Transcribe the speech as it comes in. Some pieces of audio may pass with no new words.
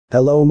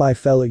Hello my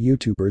fellow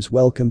YouTubers,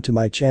 welcome to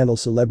my channel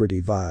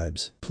Celebrity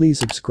Vibes. Please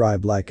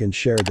subscribe, like and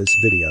share this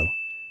video.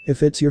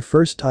 If it's your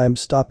first time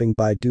stopping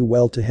by, do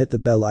well to hit the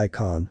bell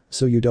icon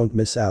so you don't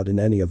miss out in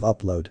any of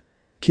upload.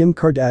 Kim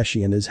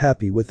Kardashian is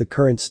happy with the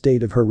current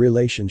state of her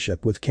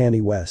relationship with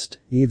Kanye West,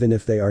 even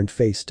if they aren't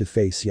face to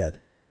face yet.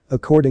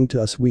 According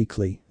to Us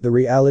Weekly, the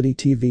reality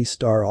TV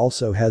star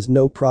also has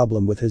no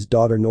problem with his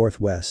daughter North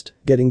West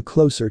getting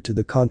closer to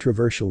the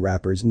controversial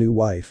rapper's new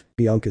wife,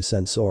 Bianca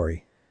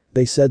nsori.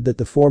 They said that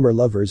the former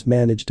lovers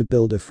managed to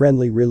build a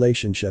friendly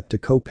relationship to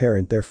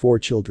co-parent their 4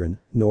 children,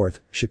 North,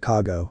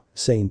 Chicago,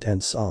 St.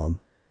 and Psalm.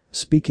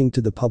 Speaking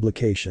to the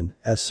publication,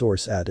 a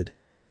source added.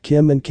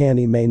 Kim and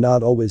Kanye may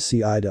not always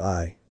see eye to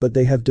eye, but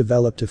they have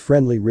developed a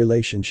friendly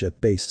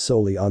relationship based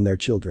solely on their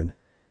children.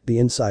 The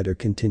insider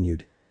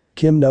continued.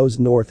 Kim knows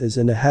North is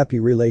in a happy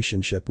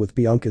relationship with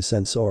Bianca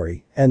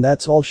nsori, and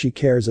that's all she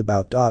cares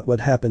about. What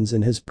happens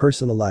in his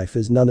personal life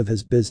is none of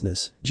his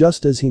business,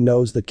 just as he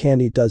knows that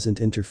Kanye doesn't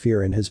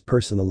interfere in his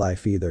personal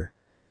life either.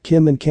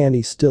 Kim and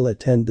Kanye still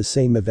attend the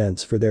same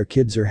events for their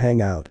kids or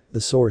hang out, the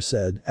source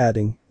said,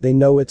 adding, they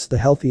know it's the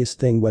healthiest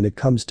thing when it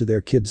comes to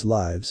their kids'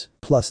 lives,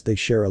 plus they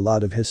share a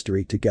lot of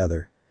history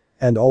together.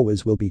 And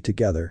always will be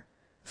together.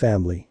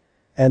 Family.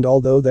 And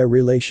although their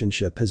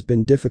relationship has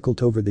been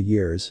difficult over the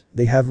years,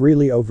 they have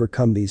really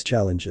overcome these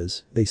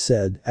challenges, they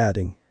said,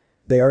 adding.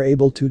 They are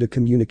able to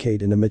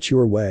communicate in a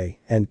mature way,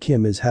 and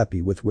Kim is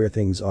happy with where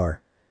things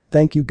are.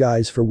 Thank you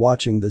guys for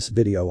watching this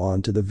video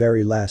on to the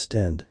very last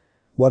end.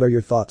 What are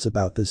your thoughts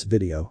about this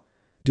video?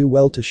 Do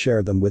well to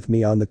share them with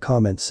me on the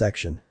comment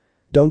section.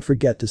 Don't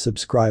forget to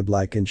subscribe,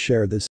 like and share this